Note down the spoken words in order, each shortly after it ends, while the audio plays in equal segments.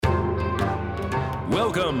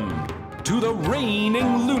Welcome to the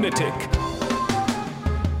reigning lunatic.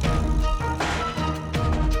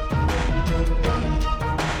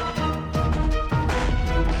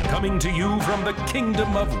 Coming to you from the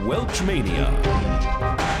kingdom of Welchmania.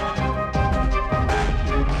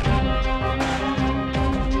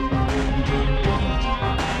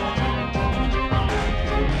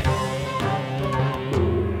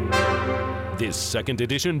 This second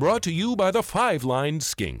edition brought to you by the Five-Lined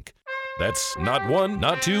Skink. That's not one,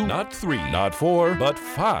 not two, not three, not four, but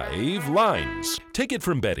 5 lines. Take it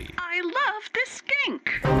from Betty. I love this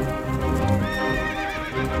skink.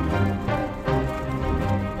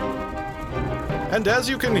 And as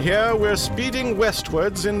you can hear, we're speeding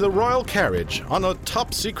westwards in the royal carriage on a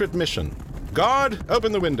top-secret mission. Guard,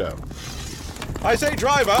 open the window. I say,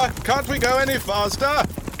 driver, can't we go any faster?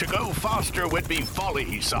 To go faster would be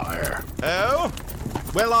folly, sire. Oh?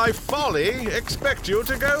 Well, I fully expect you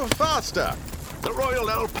to go faster. The royal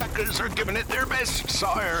alpacas are giving it their best,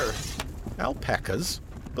 sire. Alpacas?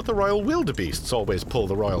 But the royal wildebeests always pull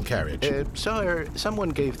the royal carriage. Sire, someone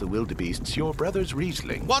gave the wildebeests your brother's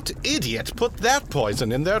Riesling. What idiot put that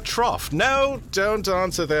poison in their trough? No, don't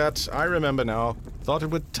answer that. I remember now. Thought it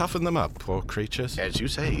would toughen them up, poor creatures. As you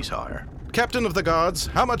say, sire. Captain of the Guards,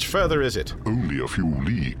 how much further is it? Only a few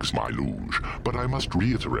leagues, my liege, but I must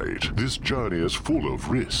reiterate, this journey is full of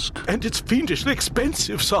risk. And it's fiendishly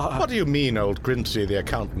expensive, sire. What do you mean, old Grimsby the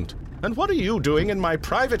accountant? And what are you doing in my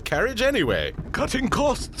private carriage anyway? Cutting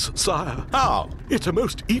costs, sire. How? It's a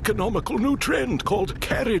most economical new trend called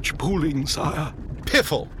carriage pooling, sire.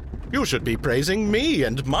 Piffle! You should be praising me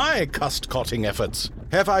and my cost-cutting efforts.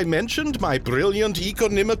 Have I mentioned my brilliant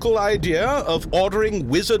economical idea of ordering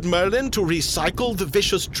Wizard Merlin to recycle the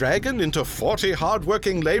vicious dragon into 40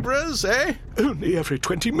 hard-working laborers, eh? Only every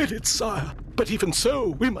 20 minutes, sire. But even so,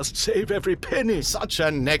 we must save every penny. Such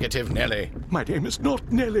a negative, Nelly. My name is not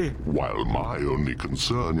Nelly. While my only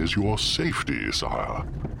concern is your safety, sire.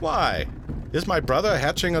 Why? Is my brother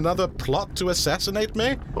hatching another plot to assassinate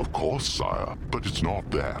me? Of course, sire, but it's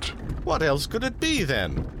not that. What else could it be,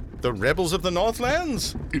 then? The rebels of the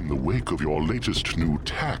Northlands? In the wake of your latest new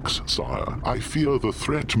tax, sire, I fear the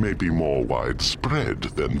threat may be more widespread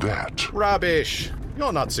than that. Rubbish!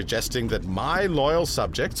 You're not suggesting that my loyal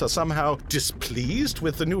subjects are somehow displeased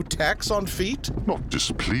with the new tax on feet? Not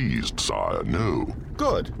displeased, sire, no.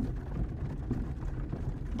 Good.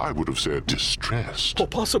 I would have said distressed. Or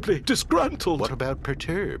possibly disgruntled. What about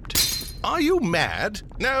perturbed? Are you mad?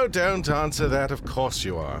 No, don't answer that. Of course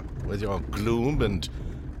you are. With your gloom and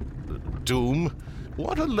doom.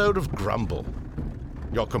 What a load of grumble.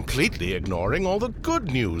 You're completely ignoring all the good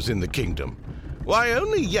news in the kingdom. Why,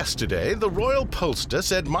 only yesterday, the royal pollster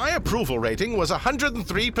said my approval rating was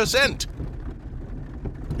 103%.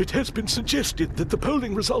 It has been suggested that the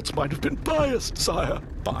polling results might have been biased, sire.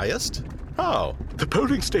 Biased? How? The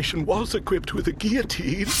polling station was equipped with a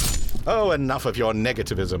guillotine. Oh, enough of your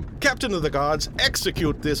negativism. Captain of the Guards,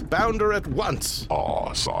 execute this bounder at once.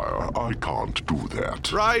 Ah, sire, I can't do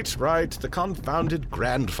that. Right. The confounded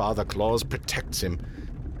grandfather clause protects him.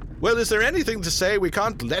 Well, is there anything to say we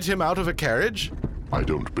can't let him out of a carriage? I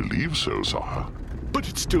don't believe so, sire. But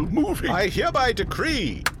it's still moving. I hereby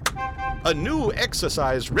decree a new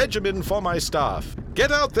exercise regimen for my staff.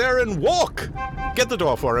 Get out there and walk! Get the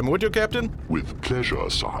door for him, would you, Captain? With pleasure,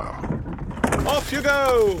 sire. Off you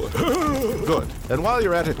go! Good. And while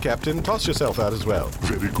you're at it, Captain, toss yourself out as well.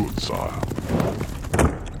 Very good, sire.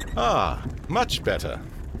 Ah, much better.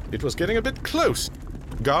 It was getting a bit close.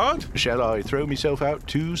 Guard? Shall I throw myself out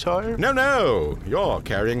too, sire? No. You're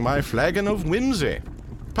carrying my flagon of whimsy.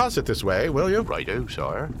 Pass it this way, will you? Righto,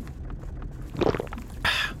 sire.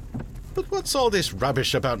 But what's all this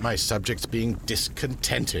rubbish about my subjects being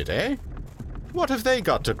discontented, eh? What have they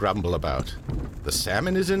got to grumble about? The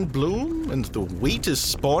salmon is in bloom, and the wheat is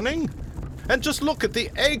spawning? And just look at the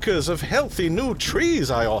acres of healthy new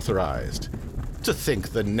trees I authorized. To think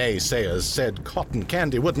the naysayers said cotton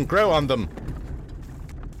candy wouldn't grow on them.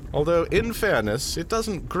 Although, in fairness, it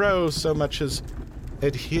doesn't grow so much as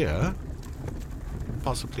adhere,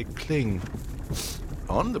 possibly cling.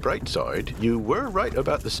 On the bright side, you were right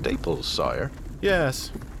about the staples, sire.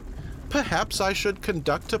 Yes. Perhaps I should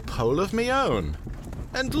conduct a poll of my own.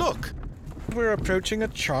 And look, we're approaching a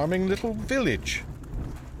charming little village.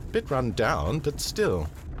 Bit run down, but still.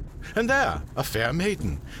 And there, a fair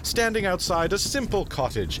maiden, standing outside a simple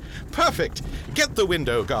cottage. Perfect! Get the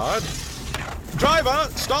window, guard. Driver,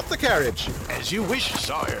 stop the carriage. As you wish,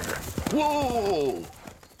 sire. Whoa!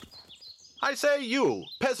 I say you,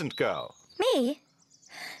 peasant girl. Me?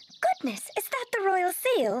 Goodness, is that the royal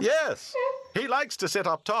seal? Yes. He likes to sit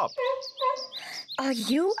up top. Are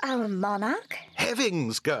you our monarch?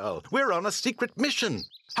 Heavings, girl! We're on a secret mission!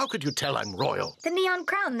 How could you tell I'm royal? The neon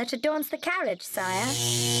crown that adorns the carriage, sire.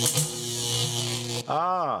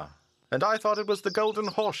 Ah, and I thought it was the golden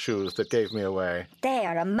horseshoes that gave me away. They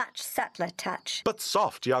are a much subtler touch. But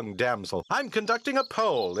soft, young damsel, I'm conducting a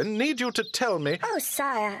poll and need you to tell me... Oh,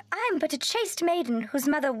 sire, I am but a chaste maiden whose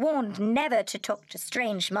mother warned never to talk to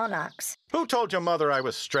strange monarchs. Who told your mother I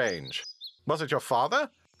was strange? Was it your father?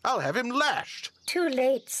 I'll have him lashed. Too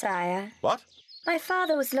late, sire. What? My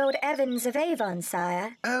father was Lord Evans of Avon,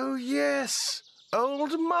 sire. Oh, yes.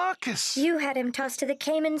 Old Marcus. You had him tossed to the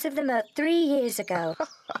Caymans of the Moat 3 years ago.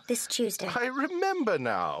 This Tuesday. I remember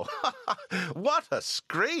now. What a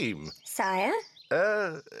scream. Sire?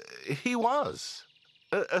 He was.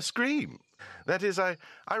 A scream. That is, I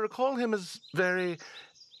recall him as very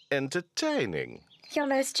entertaining. You're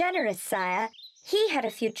most generous, sire. He had a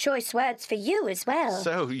few choice words for you as well.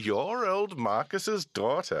 So you're old Marcus's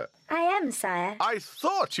daughter. I am, sire. I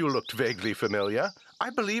thought you looked vaguely familiar. I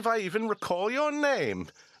believe I even recall your name.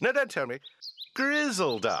 No, don't tell me.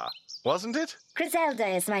 Griselda, wasn't it? Griselda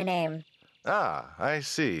is my name. Ah, I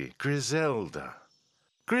see. Griselda.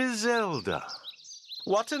 Griselda.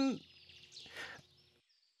 What a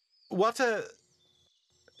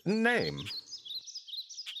name.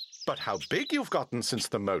 But how big you've gotten since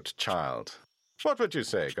the moat, child. What would you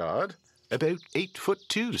say, guard? About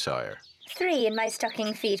 8'2", sire. 3 in my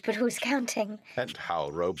stocking feet, but who's counting? And how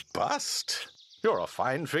robust. You're a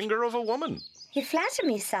fine finger of a woman. You flatter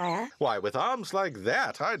me, sire. Why, with arms like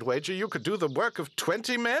that, I'd wager you could do the work of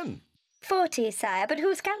 20 men. 40, sire, but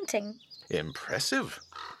who's counting? Impressive.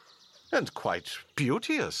 And quite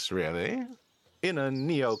beauteous, really. In a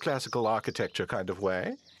neoclassical architecture kind of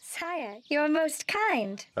way. Sire, you're most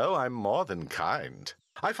kind. Oh, I'm more than kind.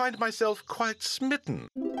 I find myself quite smitten.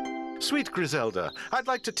 Sweet Griselda, I'd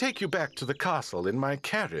like to take you back to the castle in my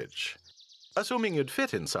carriage. Assuming you'd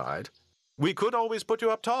fit inside. We could always put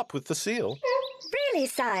you up top with the seal. Really,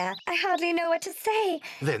 sire? I hardly know what to say.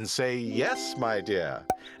 Then say yes, my dear,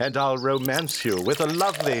 and I'll romance you with a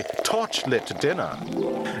lovely torchlit dinner.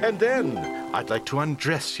 And then I'd like to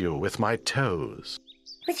undress you with my toes.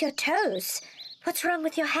 With your toes? What's wrong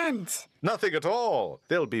with your hands? Nothing at all.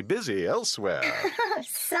 They'll be busy elsewhere. Oh,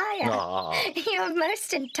 sire, you're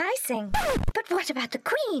most enticing. But what about the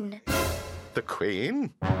Queen? The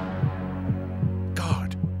Queen?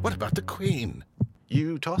 Guard, what about the Queen?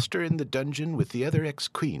 You tossed her in the dungeon with the other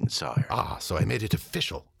ex-queens, sire. Ah, so I made it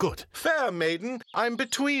official. Good. Fair maiden, I'm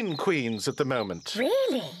between queens at the moment.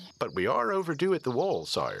 Really? But we are overdue at the wall,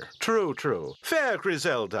 sire. True, true. Fair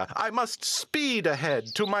Griselda, I must speed ahead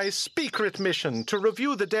to my secret mission to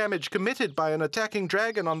review the damage committed by an attacking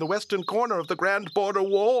dragon on the western corner of the Grand Border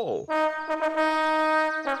Wall.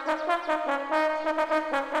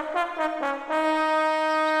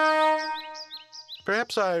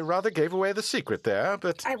 Perhaps I rather gave away the secret there,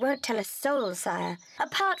 but... I won't tell a soul, sire,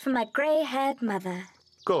 apart from my grey-haired mother.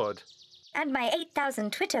 Good. And my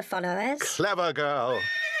 8,000 Twitter followers. Clever girl.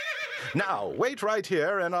 Now, wait right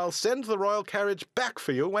here, and I'll send the royal carriage back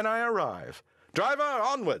for you when I arrive. Driver,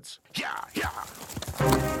 onwards. Yeah, yeah.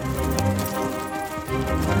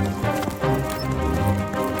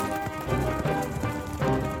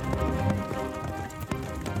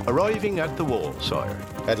 Arriving at the wall, sire.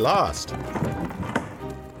 At last.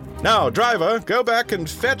 Now, driver, go back and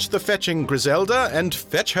fetch the fetching Griselda and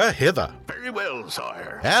fetch her hither. Very well,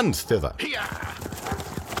 sire. And thither. Yeah.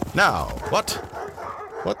 Now,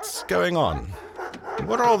 what's going on?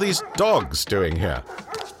 What are all these dogs doing here?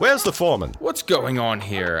 Where's the foreman? What's going on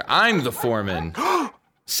here? I'm the foreman.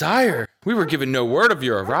 Sire, we were given no word of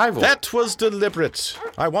your arrival. That was deliberate.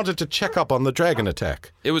 I wanted to check up on the dragon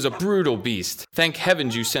attack. It was a brutal beast. Thank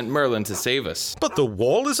heavens you sent Merlin to save us. But the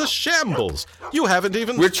wall is a shambles. You haven't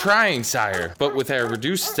even... We're trying, sire, but with our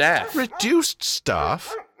reduced staff. Reduced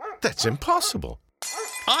staff? That's impossible.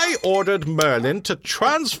 I ordered Merlin to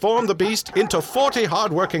transform the beast into 40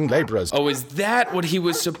 hard-working laborers. Oh, is that what he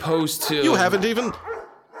was supposed to? You haven't even...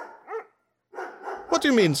 What do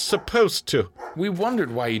you mean, supposed to? We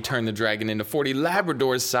wondered why you turned the dragon into 40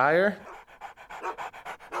 Labradors, sire.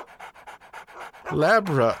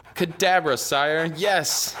 Cadabra, sire,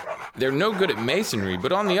 yes. They're no good at masonry,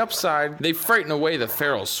 but on the upside, they frighten away the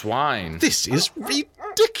feral swine. This is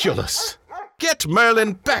ridiculous. Get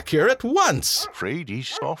Merlin back here at once. Afraid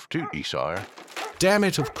he's off duty, sire. Damn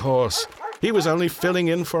it, of course. He was only filling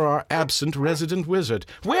in for our absent resident wizard.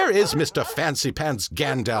 Where is Mr. Fancy Pants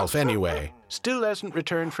Gandalf, anyway? Still hasn't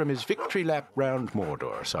returned from his victory lap round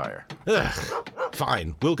Mordor, sire. Ugh.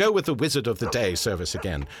 Fine. We'll go with the Wizard of the Day service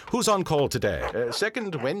again. Who's on call today?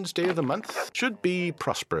 Second Wednesday of the month should be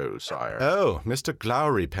Prospero, sire. Oh, Mr.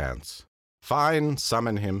 Glowry Pants. Fine,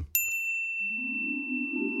 summon him.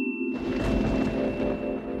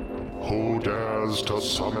 Who dares to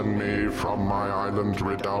summon me from my island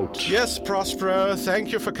redoubt? Yes, Prospero,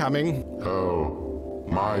 thank you for coming. Oh,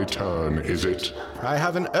 my turn, is it? I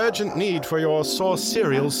have an urgent need for your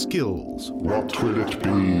sorcerial skills. What will it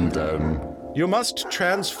be, then? You must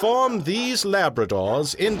transform these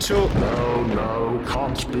Labradors into... No,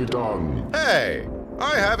 can't be done. Hey,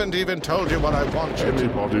 I haven't even told you what I want you to...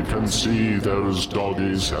 Anybody can see those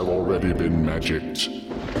doggies have already been magicked.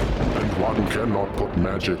 And one cannot put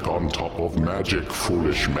magic on top of magic,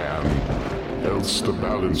 foolish man. Else the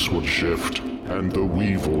balance would shift, and the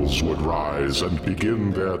weevils would rise and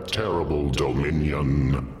begin their terrible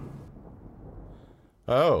dominion.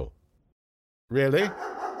 Oh. Really?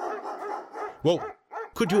 Well,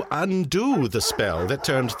 could you undo the spell that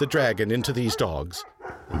turned the dragon into these dogs?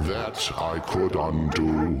 That I could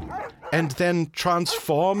undo. And then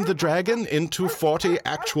transform the dragon into 40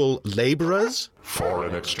 actual laborers? For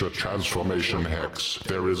an extra transformation hex,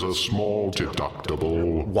 there is a small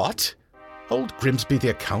deductible. What? Old Grimsby the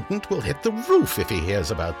accountant will hit the roof if he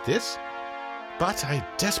hears about this. But I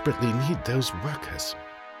desperately need those workers.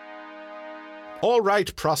 All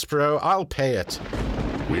right, Prospero, I'll pay it.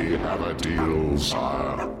 We have a deal,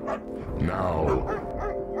 sire. Now,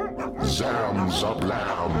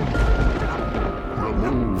 Zam-zablam.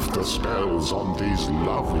 Remove the spells on these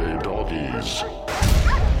lovely doggies.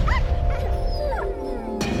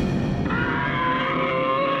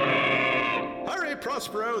 Hurry,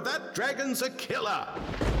 Prospero, that dragon's a killer.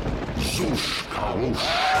 Zoosh, kawoosh.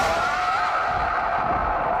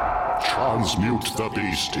 Transmute the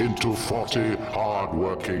beast into 40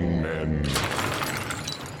 hard-working men.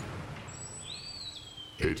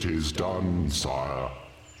 It is done, sire.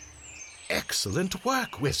 Excellent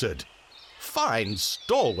work, wizard. Fine,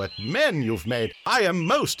 stalwart men you've made. I am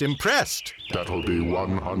most impressed. That'll be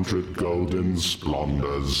 100 golden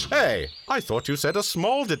splendors. Hey, I thought you said a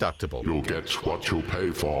small deductible. You'll get what you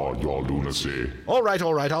pay for, your lunacy. All right,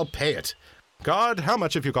 I'll pay it. Guard, how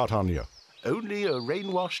much have you got on you? Only a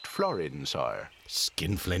rain-washed florin, sire.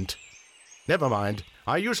 Skinflint. Never mind.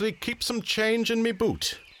 I usually keep some change in me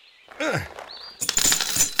boot.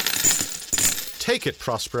 Take it,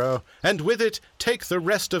 Prospero, and with it, take the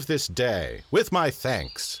rest of this day, with my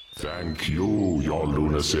thanks. Thank you, your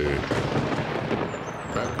lunacy.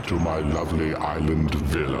 Back to my lovely island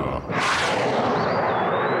villa.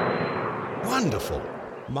 Wonderful.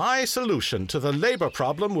 My solution to the labor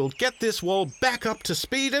problem will get this wall back up to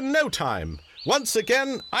speed in no time. Once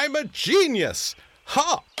again, I'm a genius.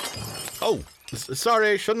 Ha! Oh,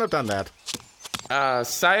 sorry, shouldn't have done that.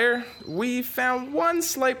 Sire, we found one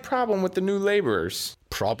slight problem with the new laborers.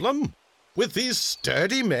 Problem? With these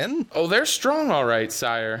sturdy men? Oh, they're strong, all right,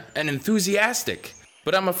 sire, and enthusiastic.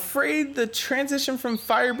 But I'm afraid the transition from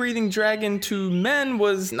fire-breathing dragon to men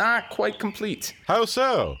was not quite complete. How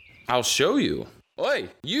so? I'll show you. Oi,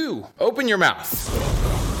 you, open your mouth.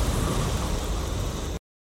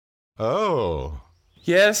 Oh.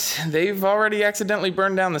 Yes, they've already accidentally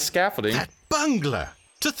burned down the scaffolding. That bungler!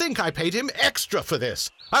 To think I paid him extra for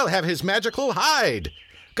this! I'll have his magical hide!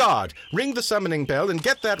 Guard, ring the summoning bell and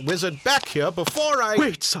get that wizard back here before I...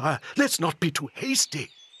 Wait, sire, let's not be too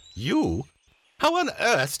hasty. You? How on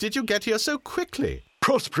earth did you get here so quickly?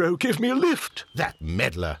 Prospero, give me a lift. That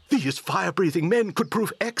meddler. These fire-breathing men could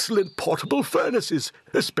prove excellent portable furnaces,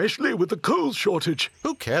 especially with the coal shortage.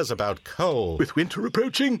 Who cares about coal? With winter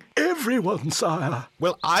approaching, everyone, sire.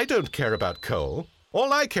 Well, I don't care about coal.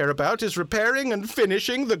 All I care about is repairing and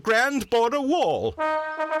finishing the Grand Border Wall.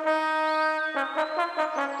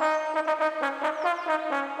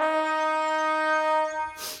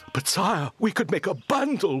 But, sire, we could make a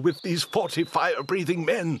bundle with these 40 fire-breathing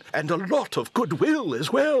men, and a lot of goodwill as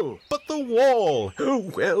well. But the wall!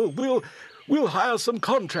 Oh, well, we'll hire some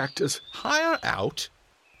contractors. Hire out?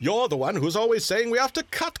 You're the one who's always saying we have to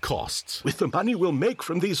cut costs. With the money we'll make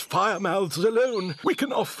from these fire mouths alone, we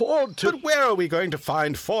can afford to... But where are we going to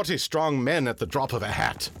find 40 strong men at the drop of a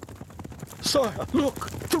hat? Sire, look,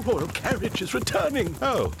 the royal carriage is returning.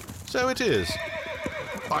 Oh, so it is.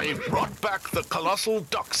 I've brought back the colossal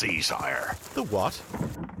doxy, sire. The what?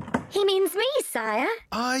 He means me, sire.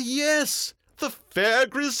 Ah, yes, the fair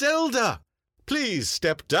Griselda. Please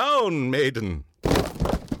step down, maiden.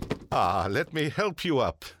 Ah, let me help you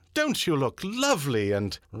up. Don't you look lovely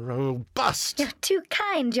and robust? You're too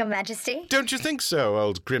kind, Your Majesty. Don't you think so,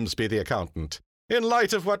 old Grimsby the accountant? In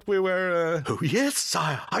light of what we were, Oh, yes,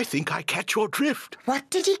 sire. I think I catch your drift. What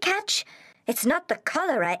did he catch? It's not the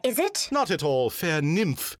cholera, is it? Not at all, fair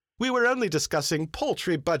nymph. We were only discussing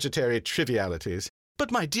paltry budgetary trivialities. But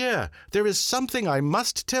my dear, there is something I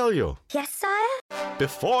must tell you. Yes, sire?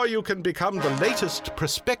 Before you can become the latest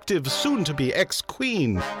prospective soon-to-be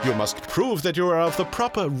ex-queen, you must prove that you are of the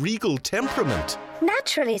proper regal temperament.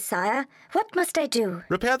 Naturally, sire. What must I do?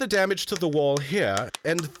 Repair the damage to the wall here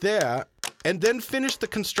and there, and then finish the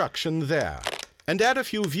construction there. And add a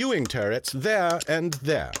few viewing turrets there and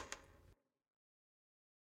there.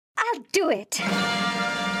 I'll do it.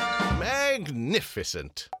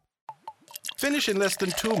 Magnificent. Finish in less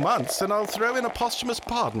than 2 months, and I'll throw in a posthumous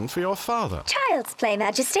pardon for your father. Child's play,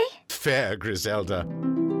 Majesty. Fair Griselda.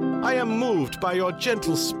 I am moved by your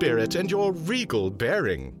gentle spirit and your regal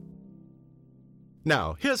bearing.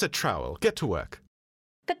 Now, here's a trowel. Get to work.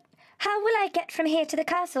 But how will I get from here to the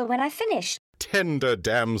castle when I've finished? Tender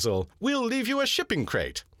damsel, we'll leave you a shipping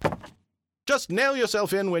crate. Just nail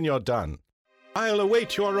yourself in when you're done. I'll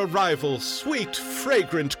await your arrival, sweet,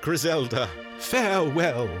 fragrant Griselda.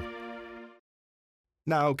 Farewell.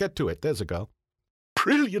 Now, get to it. There's a girl.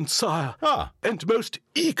 Brilliant, sire. Ah. And most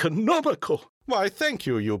economical. Why, thank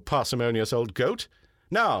you, you parsimonious old goat.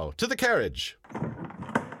 Now, to the carriage.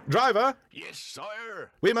 Driver. Yes, sire.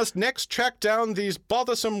 We must next track down these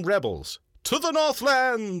bothersome rebels. To the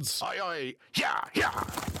Northlands! Aye, aye. Yeah, yeah.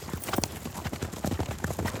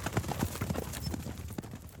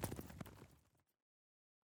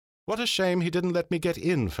 What a shame he didn't let me get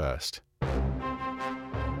in first.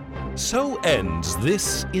 So ends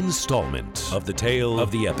this installment of the tale of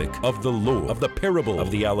the epic, of the lore, of the parable, of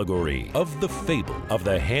the allegory, of the fable, of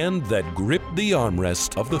the hand that gripped the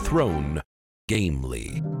armrest of the throne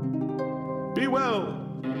gamely. Be well!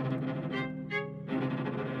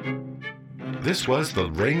 This was The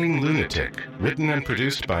Reigning Lunatic, written and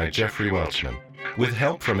produced by Geoffrey Welchman, with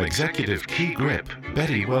help from Executive Key Grip,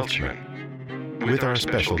 Betty Welchman. With our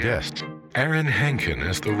special guests, Aaron Henkin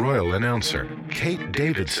as the Royal Announcer, Kate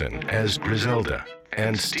Davison as Griselda,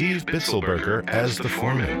 and Steve Bitzelberger as the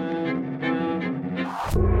Foreman.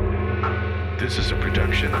 This is a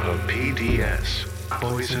production of PDS,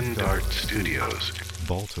 Poison Dart Studios,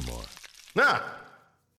 Baltimore. Ah,